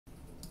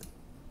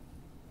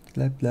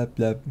Clap, clap,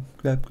 clap.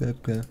 Clap,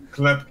 clap, clap.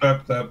 Clap,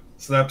 clap, clap.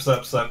 Slap,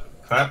 slap, slap.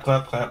 Clap,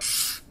 clap, clap.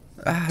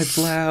 Ah, it's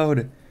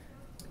loud.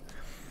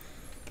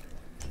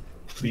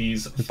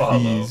 Please follow.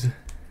 Please.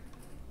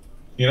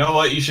 You know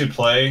what you should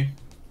play?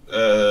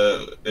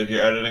 If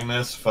you're editing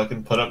this,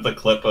 fucking put up the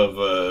clip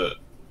of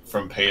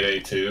from Payday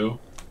 2.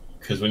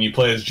 Because when you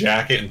play as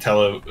Jacket and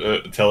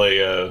tell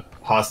a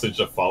hostage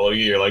to follow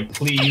you, you're like,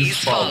 please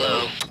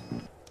follow.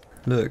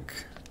 Look.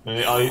 And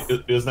he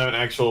doesn't have an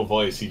actual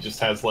voice. He just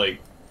has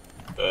like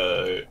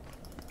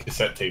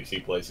cassette tapes he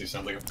plays. He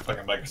sounds like a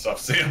fucking Microsoft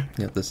sale.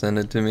 You have to send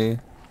it to me.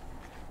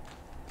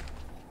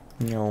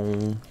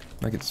 No.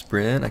 I can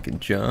sprint. I can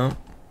jump.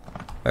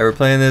 Alright, we're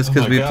playing this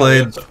because we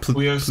played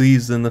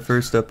Please in the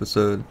first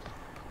episode.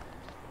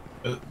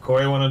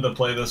 Corey wanted to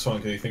play this one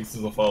because he thinks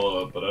it's a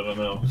follow-up, but I don't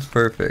know. It's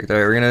perfect.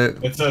 Alright, we're gonna...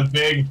 It's a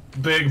big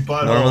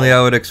butthole. Normally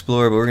I would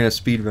explore, but we're gonna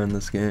speedrun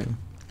this game.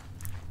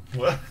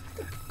 What?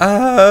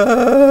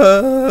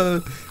 Ah!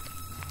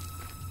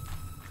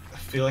 I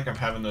feel like I'm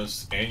having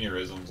those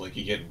aneurysms like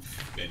you get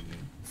in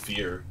Fear.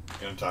 You know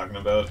what I'm talking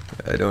about?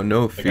 I don't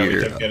know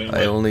Fear.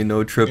 I only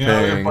know tripping. You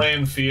know, you're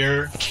playing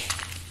Fear.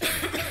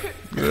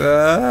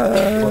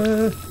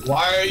 Ah!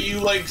 Why are you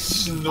like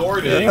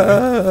snorting?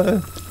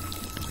 Ah!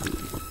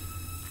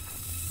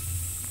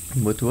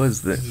 What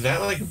was this? Is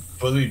that like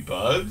Bully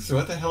Bugs?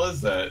 What the hell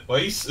is that? Why are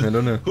you? I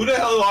don't know. Who the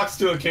hell walks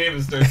to a cave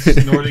and starts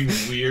snorting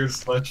weird,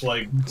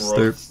 like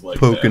gross, Start like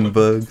poking that?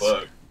 bugs.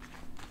 Fuck?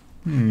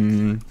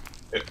 Hmm.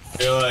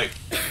 You're like,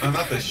 oh,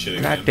 not this shit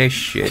again. Not this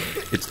shit.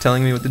 It's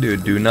telling me what to do.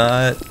 Do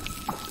not.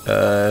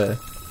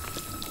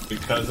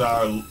 Because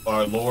our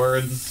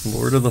lords.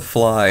 Lord of the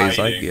Flies.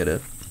 Hiding. I get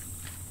it.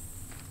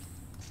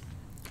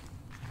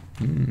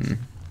 Hmm.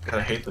 God,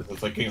 I hate this.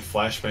 It's like getting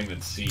flashbanged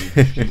at sea.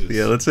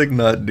 Yeah, let's like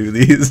not do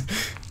these.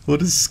 We'll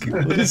just skip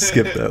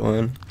that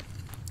one.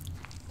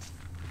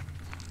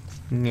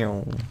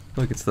 No.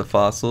 Look, it's the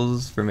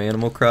fossils from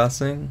Animal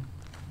Crossing.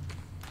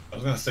 I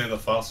was gonna say the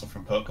fossil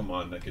from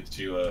Pokemon that gets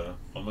you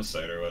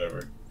homicide or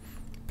whatever.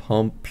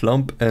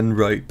 Plump and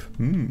ripe.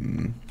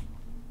 Hmm.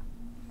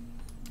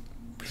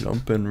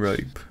 Plump and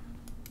ripe.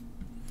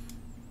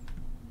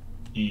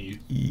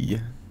 E.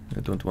 I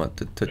don't want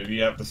to touch. Maybe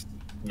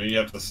you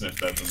have to sniff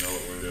that to know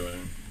what we're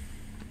doing.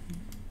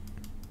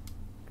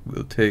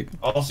 We'll take.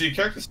 Also, your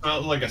character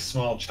smells like a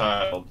small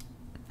child.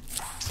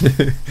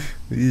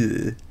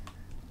 Yeah.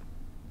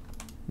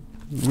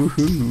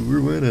 Woohoo!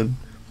 We're winning.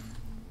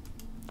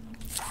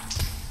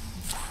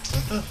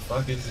 What the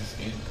fuck is this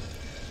game?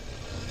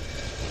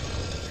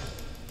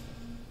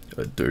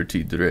 A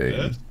dirty drain.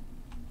 Yes?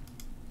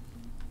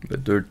 A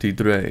dirty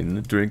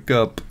drain. Drink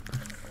up.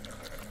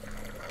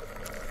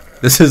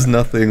 This is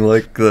nothing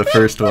like the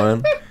first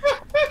one.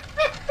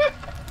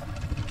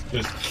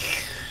 Just.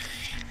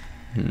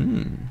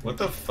 Hmm. What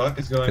the fuck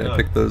is going Can I on?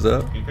 pick those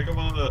up? Can you pick up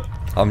one of the?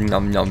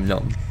 Nom nom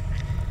nom.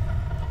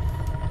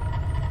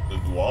 The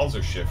walls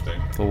are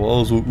shifting. The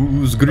walls will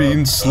ooze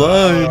green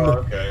slime. Oh,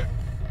 okay.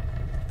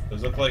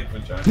 Those look like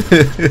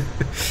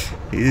vaginas.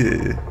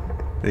 Yeah.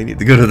 They need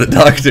to go to the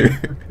doctor.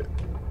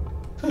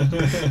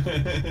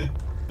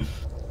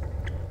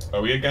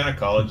 Are we a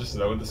gynecologist? Is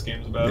that what this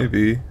game's about?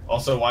 Maybe.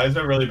 Also, why is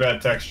there really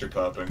bad texture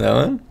popping? That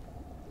one?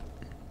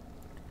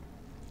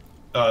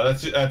 Oh,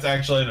 that's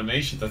actual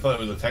animations. I thought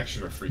it was a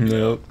texture for freaking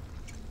Nope.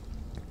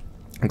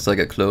 Looks like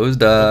a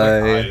closed out.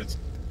 eye. Like eyes.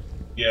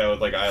 Yeah, with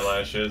like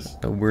eyelashes.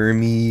 A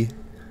wormy.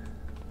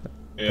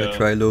 Yeah. A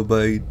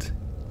trilobite.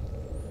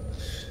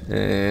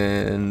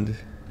 And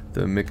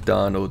the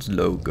McDonald's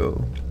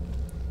logo.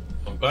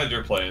 I'm glad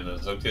you're playing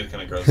this. I'm getting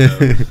kind of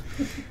grossed out.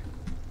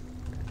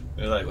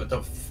 You're like, what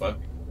the fuck?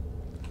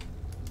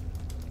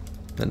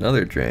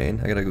 Another drain.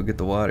 I gotta go get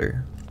the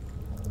water.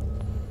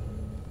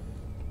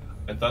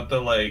 I thought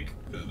that like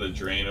the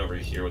drain over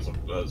here was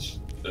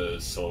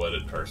a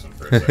silhouetted person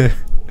for a second.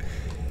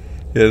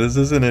 Yeah, this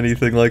isn't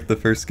anything like the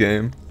first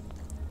game.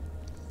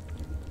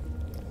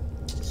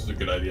 This is a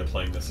good idea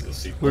playing this as a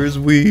sequel. Where's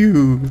Wii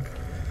U?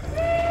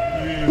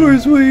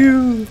 Where's Wii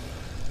U?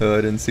 Oh,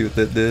 I didn't see what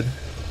that did.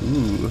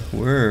 Ooh,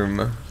 worm.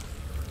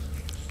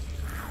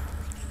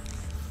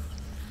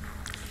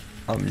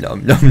 Nom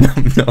nom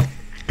nom nom.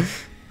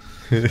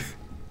 I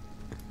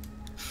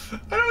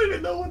don't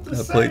even know what to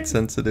That say. plate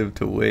sensitive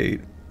to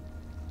weight.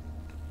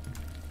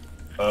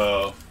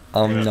 Oh.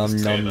 Nom nom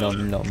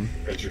nom nom.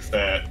 Because you're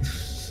fat.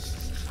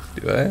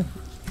 Do I?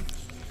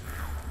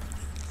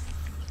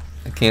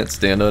 I can't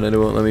stand on it, it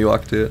won't let me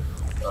walk to it.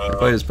 I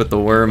probably just put the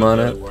worm on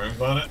it.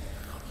 Worms on it?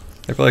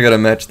 I probably gotta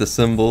match the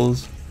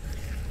symbols.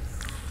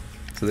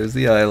 So there's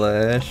the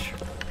eyelash.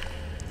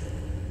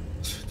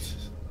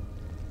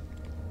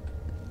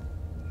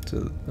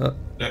 So,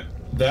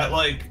 That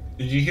like,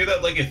 did you hear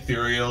that like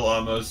ethereal,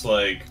 almost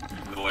like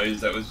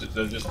noise that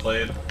just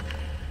played?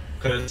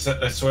 Because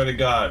I swear to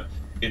God,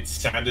 it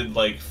sounded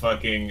like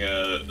fucking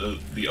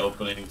the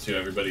opening to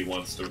Everybody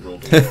Wants to Rule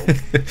the World.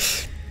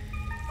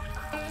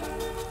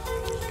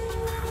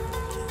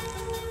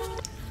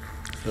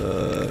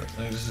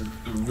 There's a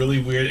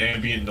really weird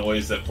ambient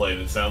noise that played.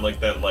 It sounded like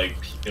that, like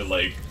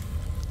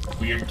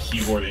weird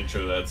keyboard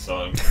intro to that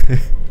song.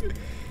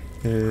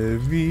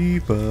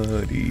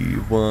 Everybody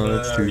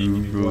wants to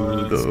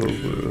rule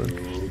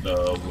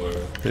the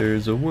world.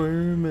 There's a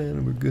worm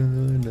and we're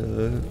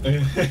gonna...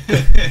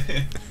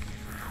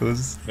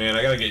 Man,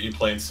 I gotta get you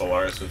playing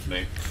Solaris with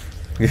me.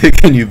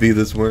 Can you be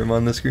this worm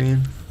on the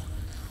screen?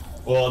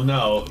 Well,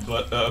 no,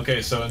 but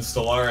okay. So in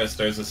Stellaris,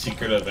 there's a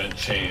secret event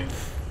chain,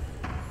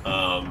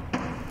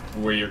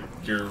 where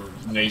your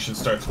nation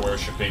starts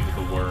worshiping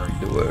the worm.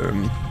 The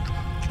worm.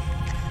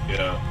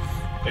 Yeah,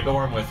 take a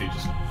worm with you.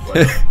 Just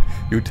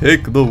you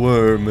take the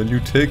worm and you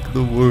take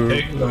the worm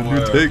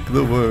you take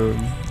the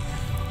worm.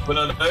 But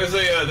no, there's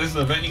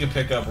an event you can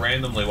pick up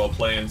randomly while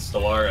playing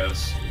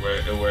Stellaris,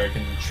 where it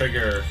can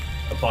trigger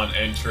upon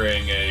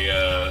entering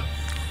a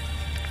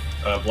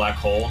black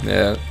hole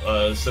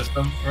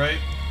system, right?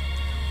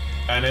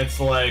 And it's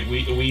like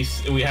we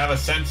have a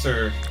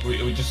sensor.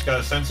 We just got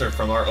a sensor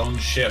from our own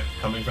ship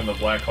coming from the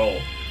black hole.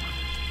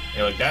 And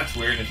you're like, that's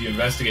weird. And if you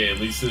investigate, it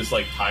leads to this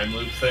like time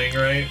loop thing,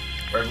 right?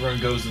 Where everyone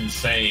goes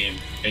insane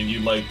and you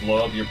like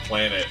blow up your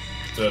planet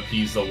to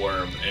appease the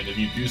worm. And if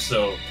you do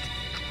so,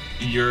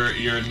 your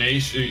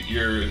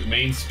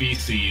main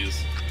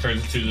species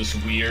turns into this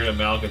weird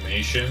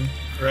amalgamation,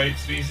 right?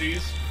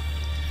 Species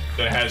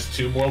that has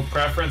two world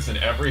preference, and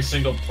every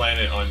single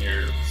planet on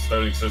your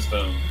starting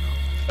system.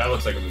 That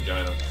looks like a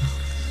vagina.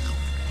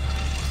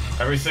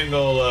 Every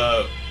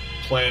single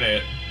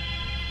planet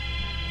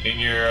in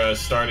your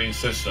starting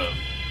system,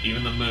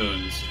 even the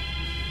moons,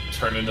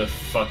 turn into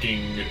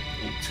fucking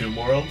tomb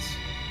worlds.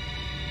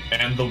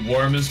 And the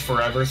worm is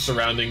forever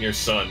surrounding your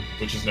sun,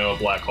 which is now a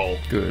black hole.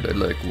 Good, I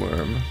like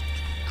worm.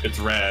 It's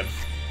rad.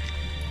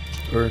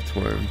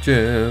 Earthworm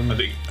Jim. I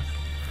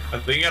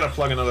think you gotta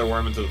plug another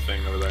worm into the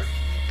thing over there.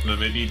 And then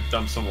maybe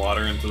dump some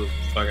water into the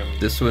fucking...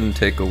 This wouldn't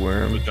take a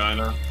worm.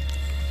 Vagina.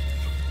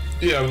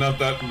 Yeah, not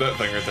that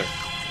thing right there.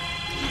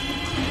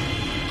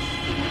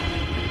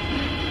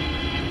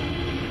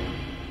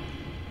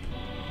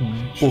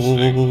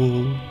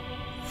 Interesting.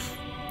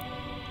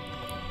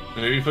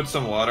 Maybe put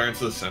some water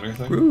into the center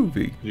thing?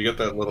 Groovy. You get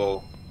that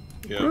little...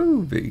 Yeah.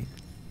 Groovy.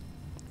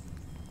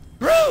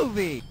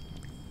 Groovy!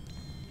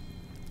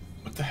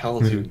 What the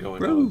hell is even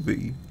going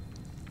Groovy.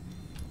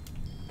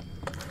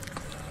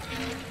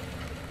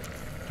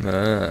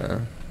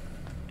 Ah.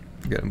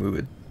 You gotta move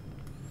it.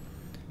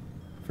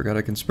 Forgot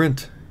I can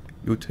sprint.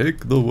 You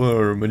take the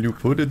worm and you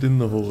put it in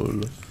the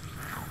hole.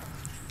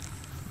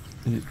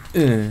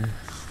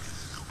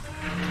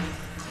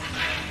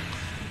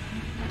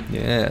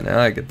 Yeah, now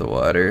I get the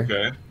water.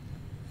 Okay.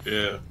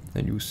 Yeah.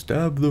 And you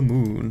stab the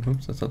moon.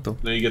 Oops, that's not the...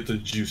 Now you get the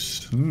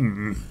juice.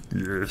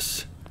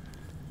 Yes.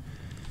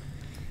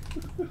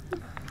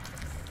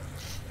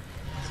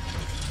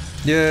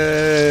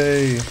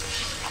 Yay!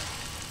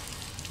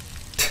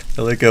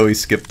 I like how we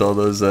skipped all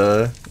those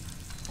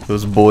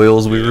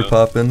boils we were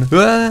popping.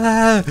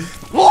 Ah!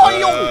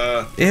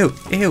 Ew,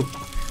 ew.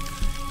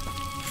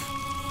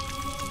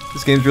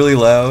 This game's really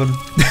loud.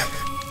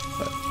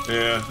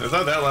 Yeah, it's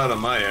not that loud on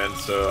my end,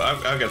 so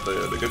I've got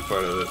the good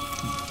part of it.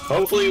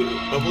 Hopefully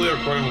the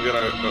recording will get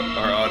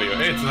our audio.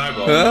 Hey, it's an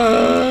eyeball.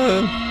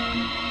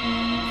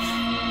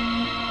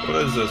 What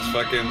is this?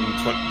 Fucking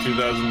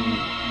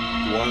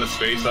 2001: A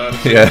Space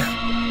Odyssey? Yeah.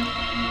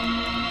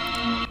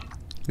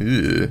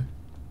 Ew.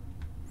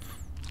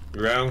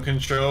 Ground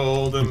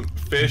controlled and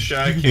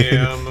fish-eye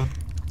cam.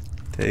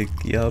 Take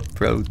your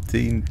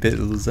protein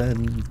pills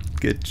and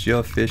get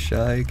your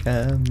fisheye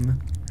cam.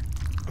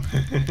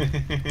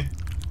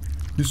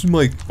 This is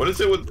my... What is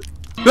it with...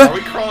 Are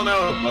we crawling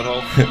out of a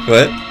butthole?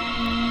 What?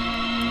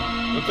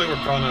 Looks like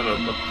we're crawling out of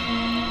a butthole.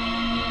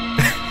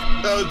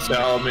 Don't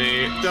tell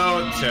me.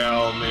 Don't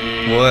tell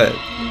me. What?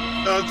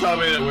 Don't tell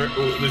me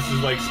that this is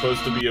like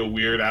supposed to be a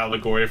weird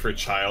allegory for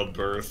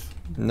childbirth.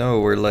 No,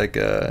 we're like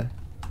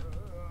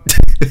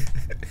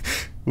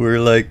we're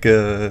like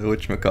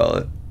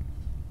whatchamacallit?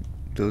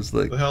 Those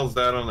like... What the hell's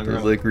that on the ground?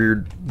 Those like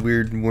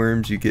weird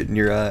worms you get in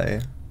your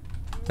eye.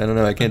 I don't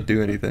know, I can't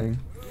do anything.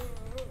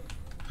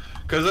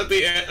 Because at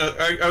the end,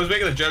 I was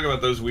making a joke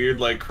about those weird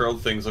like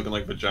curled things looking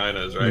like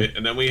vaginas, right?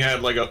 And then we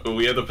had like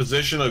the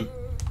position of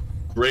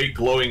great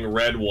glowing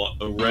red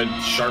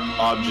sharp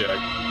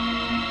object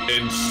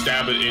and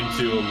stab it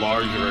into a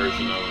large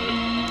version of it.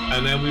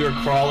 And then we were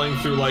crawling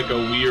through like a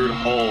weird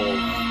hole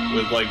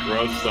with like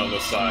growths on the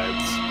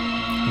sides.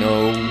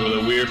 No.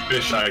 With a weird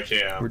fisheye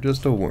cam. We're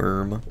just a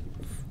worm.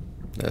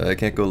 I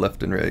can't go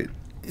left and right.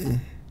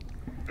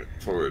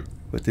 Forward.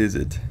 What is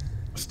it?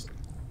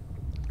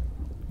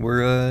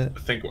 We're I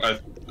think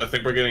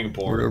we're getting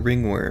bored. We're a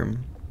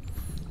ringworm.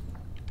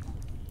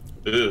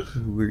 Ugh.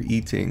 We're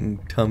eating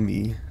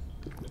tummy.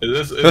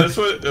 Is this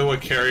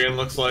what Carrion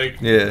looks like?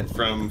 Yeah.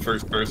 From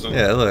first person?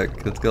 Yeah,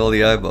 look, it's got all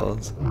the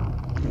eyeballs.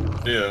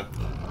 Yeah.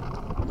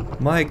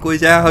 Mike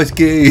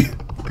Wazowski!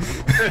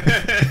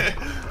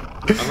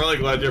 I'm really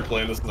glad you're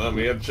playing this now.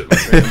 Me, I had shit in my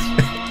pants.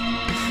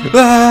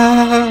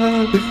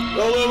 Ah!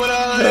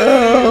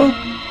 Illuminati!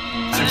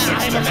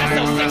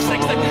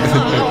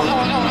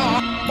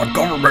 My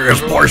government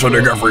is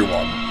poisoning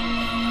everyone.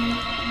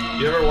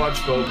 You ever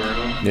watch Bo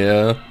Burnham?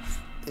 Yeah.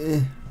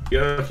 You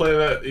gotta play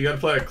that. You gotta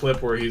play a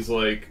clip where he's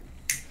like,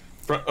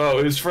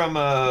 it was from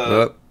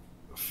fuck.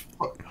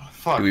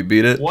 Did we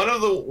beat it? One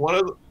of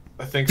the.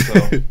 I think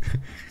so.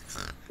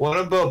 One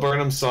of Bo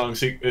Burnham's songs.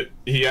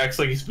 He acts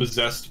like he's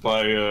possessed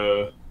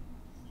by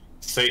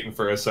Satan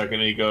for a second.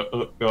 And he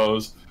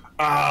goes,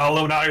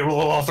 Illuminati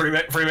rule,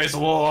 Freemason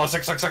rule,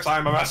 666. I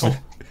am a vessel.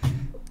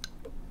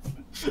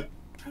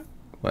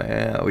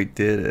 Wow, we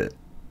did it.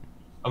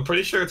 I'm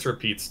pretty sure it's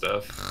repeat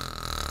stuff.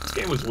 This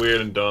game was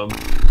weird and dumb.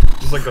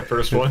 Just like the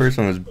first one. The first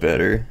one was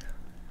better.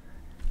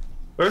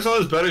 The first one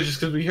was better just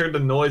because we heard the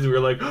noise and we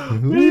were like,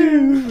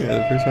 Woo! Yeah,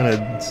 the first one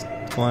had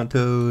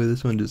Squanto,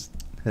 this one just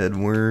had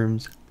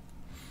worms.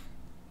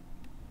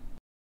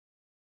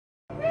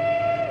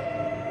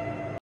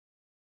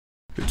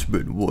 It's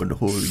been one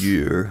whole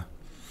year.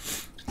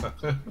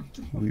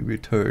 We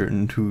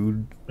return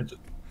to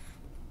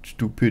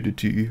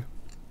stupidity.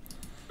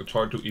 It's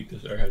hard to eat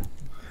this airhead.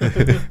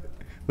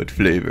 What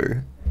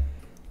flavor?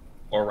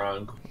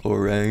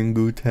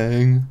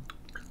 Orangutan.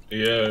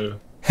 Yeah.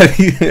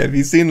 Have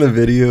you seen the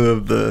video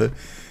of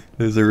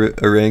there's a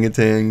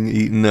orangutan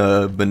eating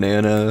a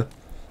banana,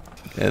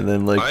 and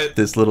then like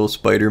this little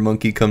spider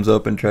monkey comes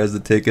up and tries to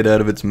take it out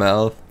of its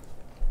mouth?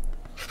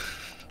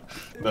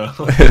 No.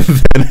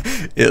 And then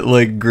it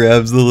like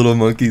grabs the little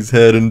monkey's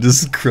head and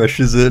just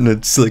crushes it, and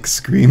it's like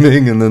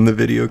screaming, and then the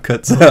video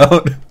cuts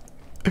out.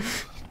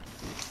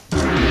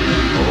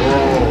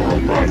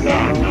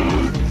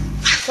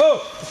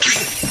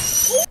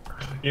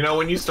 You know,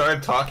 when you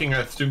started talking, I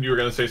assumed you were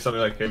gonna say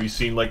something like, "Have you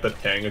seen like the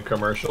Tanga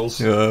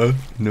commercials?" No,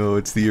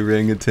 it's the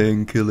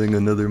orangutan killing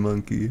another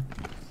monkey.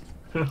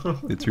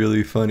 It's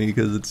really funny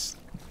because it's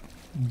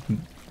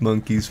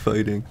monkeys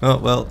fighting. Oh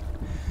well,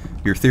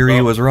 your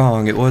theory was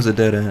wrong. It was a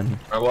dead end.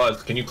 I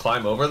was. Can you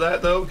climb over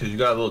that though? Because you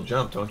got a little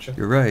jump, don't you?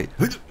 You're right.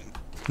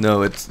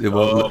 No, it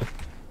won't.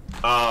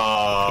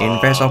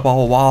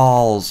 Invisible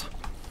walls.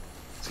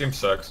 This game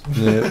sucks.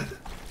 Yeah.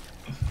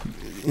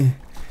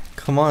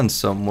 Come on,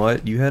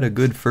 somewhat. You had a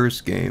good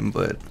first game,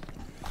 but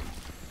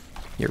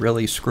you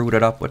really screwed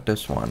it up with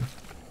this one.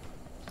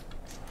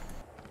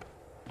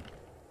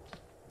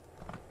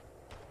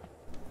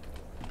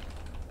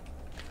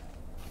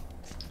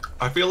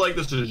 I feel like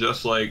this is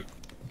just like,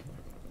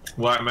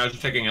 well, I imagine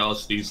taking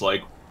LSD's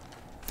like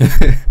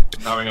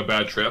having a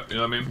bad trip. You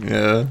know what I mean?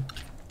 Yeah.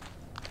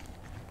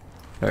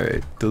 All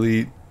right,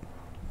 delete.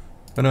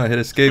 Oh no, I hit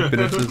escape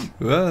and it says,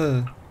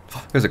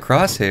 there's a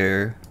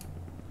crosshair.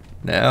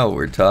 Now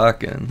we're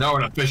talking. Now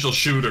we're an official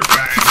shooter.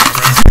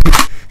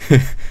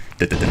 Edit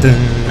the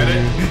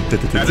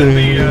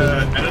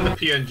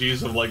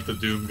PNGs of like the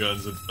Doom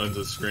guns on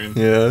the screen.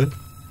 Yeah.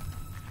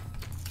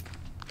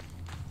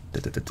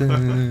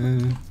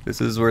 This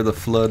is where the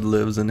Flood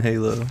lives in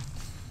Halo.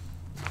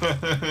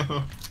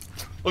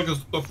 Look,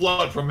 it's the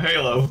Flood from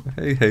Halo.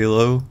 Hey,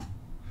 Halo.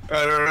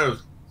 There it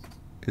is.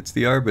 It's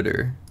the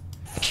Arbiter.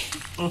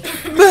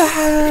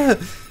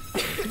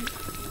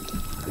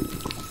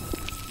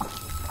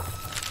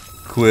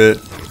 Quit.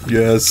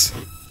 Yes.